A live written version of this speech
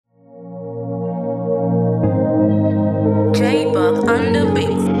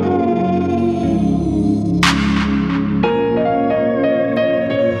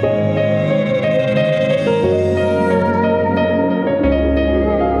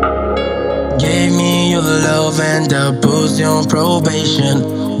Gave me your love and I put you on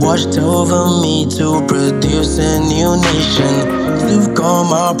probation. Watched over me to produce a new nation. Took all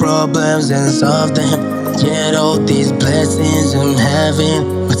my problems and solved them. Yet all these blessings I'm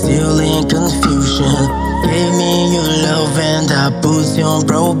having, but still in confusion. Gave me your love and I put you on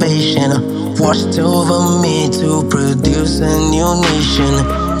probation. Watched over me to produce a new nation.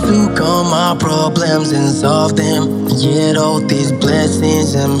 Took all my problems and solved them. Yet all these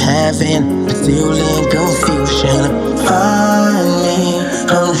blessings I'm having, but still in confusion. Find me,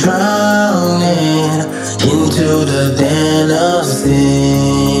 I'm drowning into the den of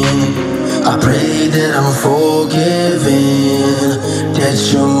sin. I pray that I'm forgiven, that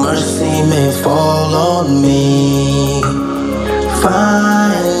your mercy may fall on me.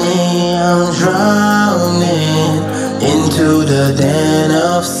 Find me, I'm drowning into the den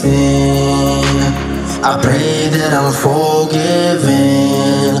of sin. I pray that I'm forgiven,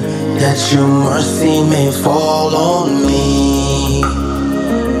 that your mercy may fall on me.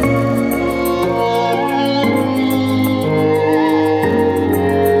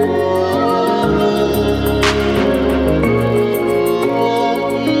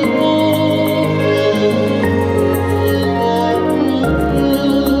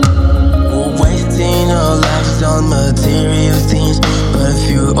 On material things, but if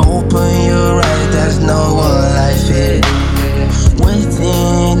you open your eyes, that's not what life is.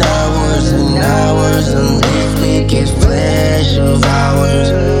 Wasting hours and hours on this wicked flesh of ours.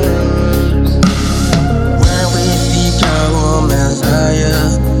 When we seek our Messiah,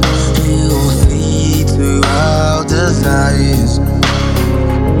 He will see to our desires.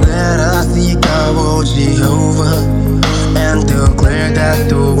 Let us seek our Jehovah and declare that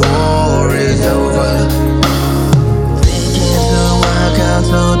the war is over.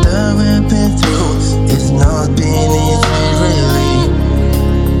 So that we've been through, it's not been easy really.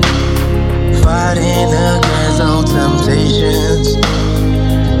 Fighting against all temptations,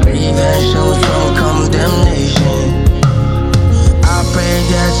 prevention from condemnation. I pray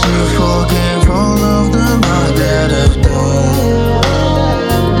that you forgive all of the wrong that I've done.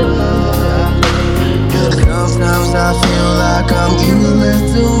 Sometimes I feel like I'm useless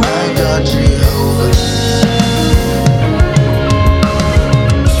to my God Jehovah.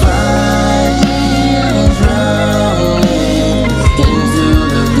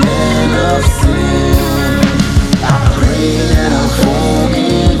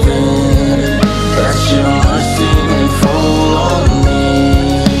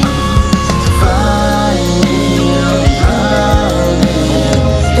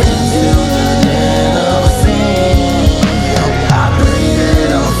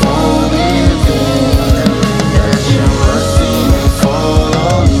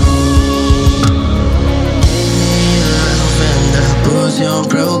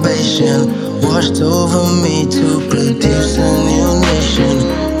 Washed over me to produce a new nation.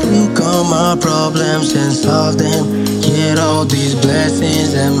 Took all my problems and solved them. Yet all these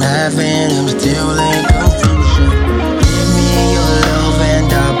blessings I'm having, I'm still in confusion.